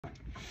I've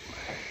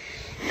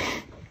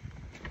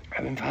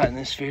been fighting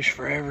this fish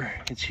forever.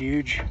 It's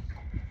huge.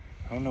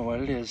 I don't know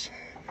what it is.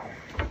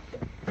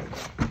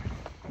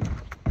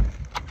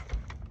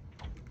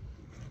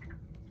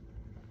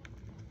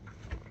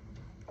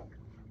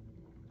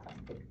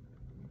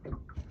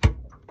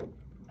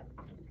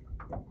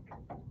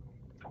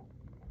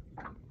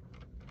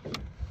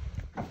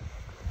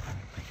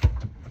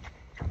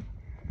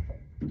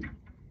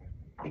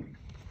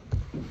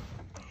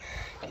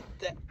 Get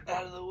that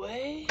out of the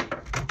way.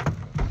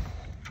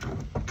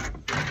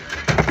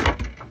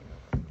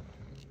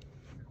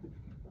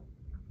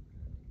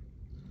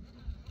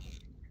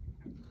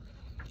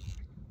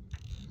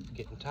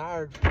 Getting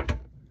tired.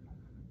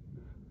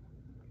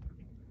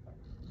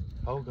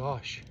 Oh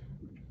gosh.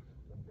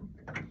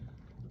 I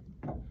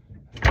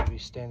need to be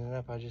standing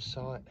up. I just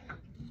saw it.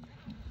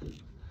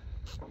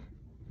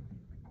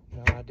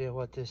 No idea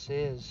what this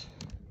is.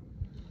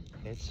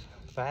 It's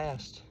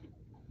fast.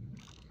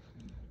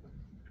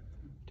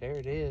 There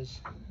it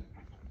is.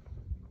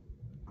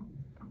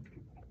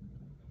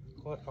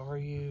 What are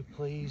you?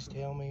 Please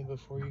tell me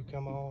before you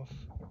come off.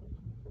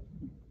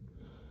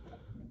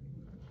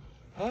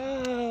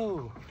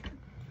 Oh!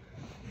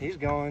 He's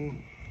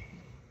gone.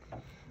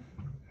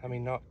 I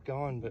mean, not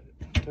gone, but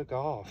took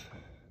off.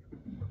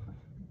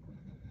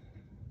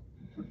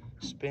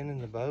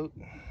 Spinning the boat.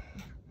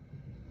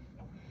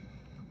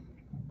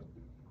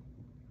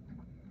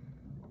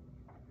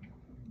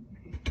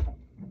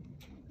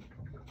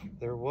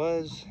 There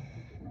was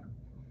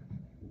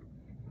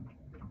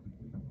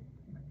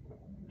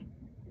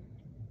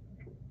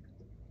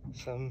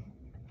some,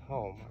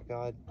 oh my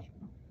God.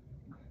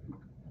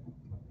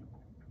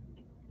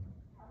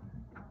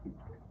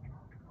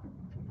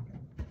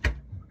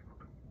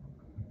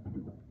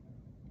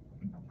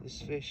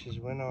 This fish has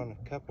went on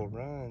a couple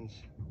runs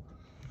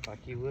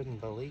like you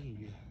wouldn't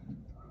believe.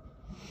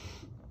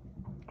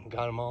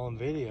 Got them all on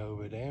video,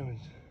 but damn, it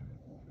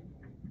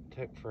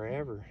took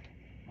forever.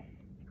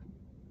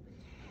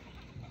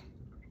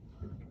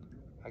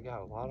 I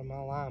got a lot of my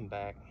line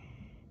back.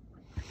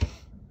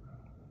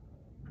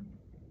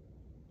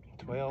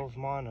 12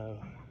 mono.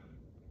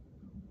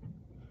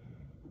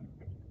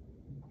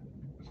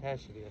 This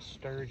has to be a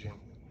sturgeon.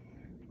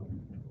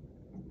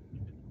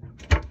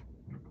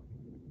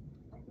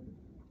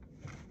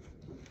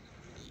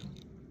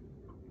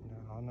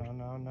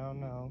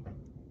 No.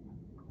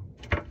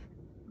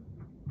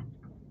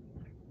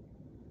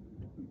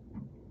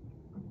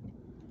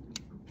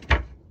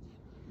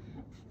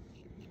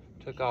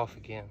 Took off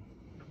again.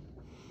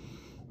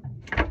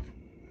 I'm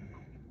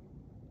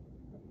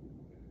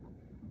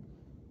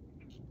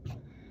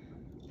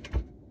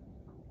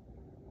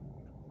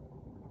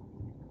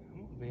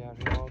gonna be out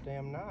here all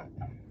damn night.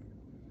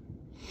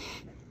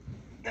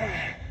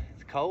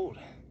 It's cold.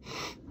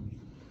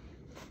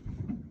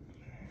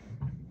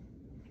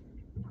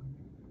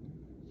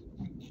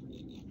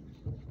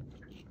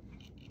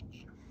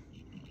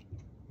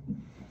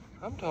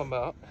 I'm talking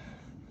about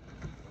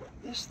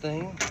this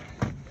thing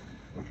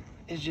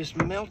is just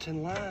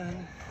melting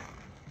line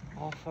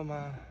off of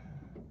my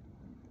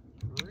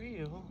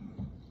reel.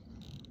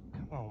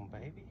 Come on,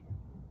 baby.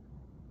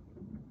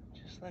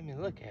 Just let me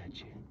look at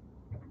you.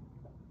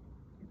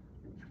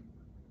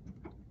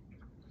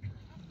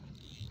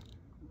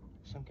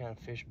 Some kind of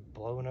fish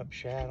blowing up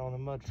shad on a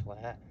mud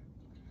flat.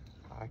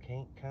 I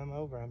can't come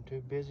over, I'm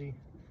too busy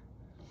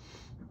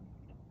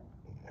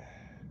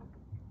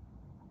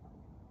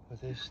with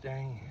this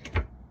dang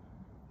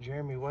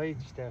Jeremy Wade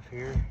stuff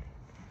here.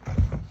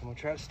 I'm gonna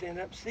try to stand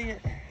up and see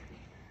it.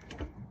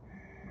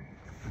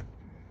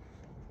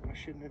 I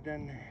shouldn't have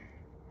done that.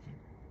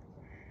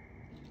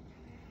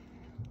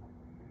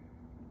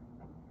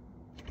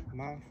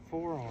 My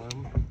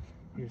forearm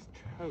is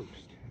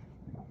toast.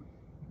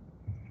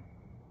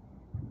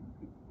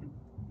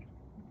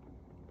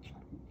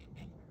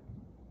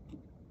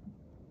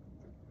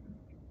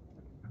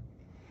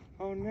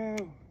 Oh no.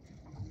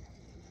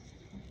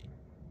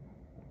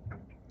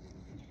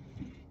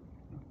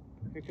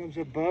 Here comes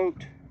a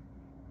boat.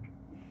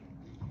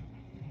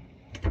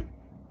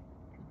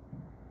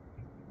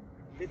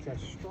 It's a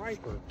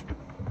striper.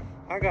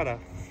 I got a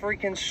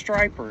freaking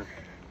striper.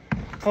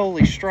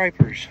 Holy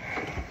stripers.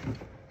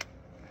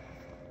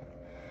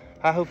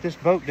 I hope this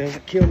boat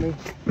doesn't kill me.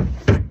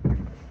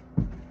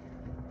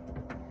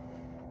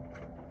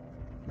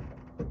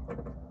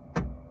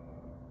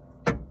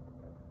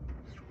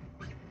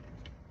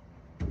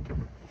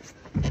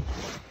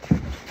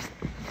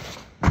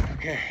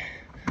 Okay,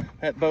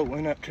 that boat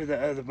went up to the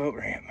other boat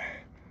ramp.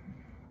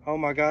 Oh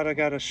my God, I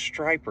got a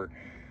striper.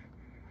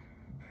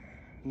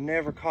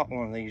 Never caught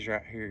one of these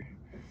right here.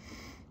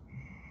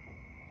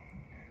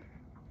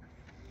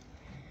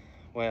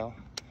 Well,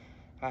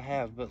 I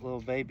have, but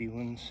little baby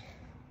ones.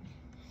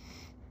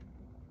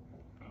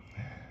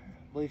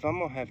 I believe I'm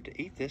gonna have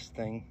to eat this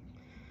thing.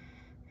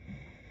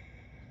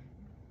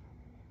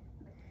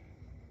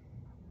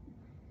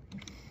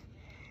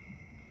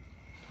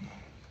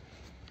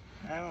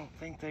 I don't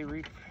think they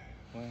well,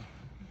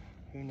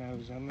 who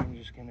knows? I'm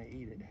just gonna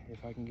eat it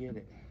if I can get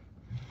it.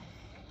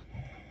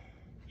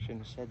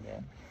 shouldn't have said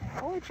that.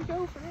 I'll let you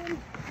go, friend.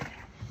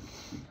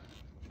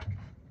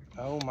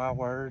 Oh my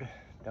word,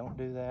 don't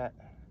do that.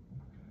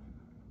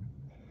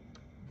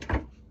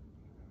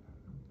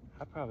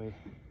 I probably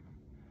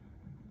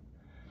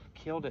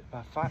killed it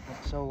by fighting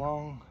it so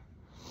long.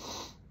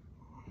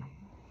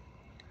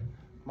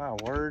 My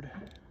word.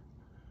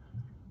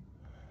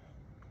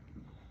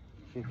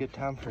 Be a good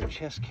time for a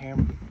chest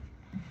camera.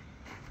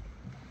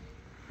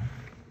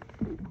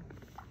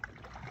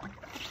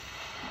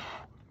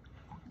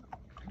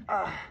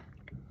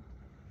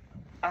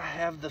 I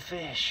have the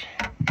fish.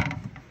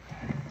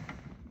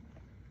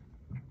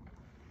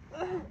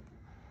 Oh.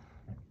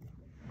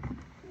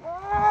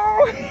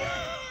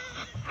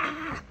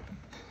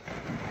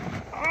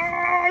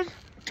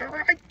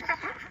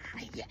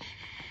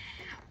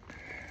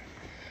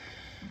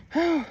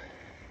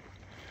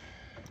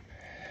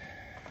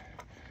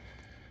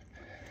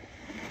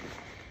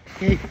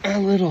 Ate a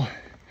little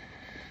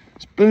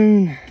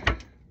spoon.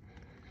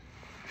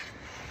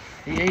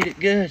 He ate it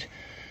good.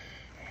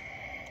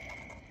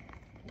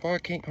 Oh, I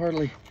can't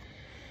hardly.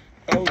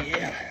 Oh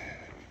yeah,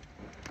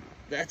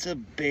 that's a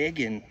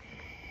big and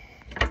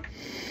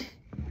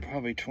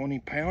probably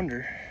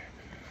 20-pounder.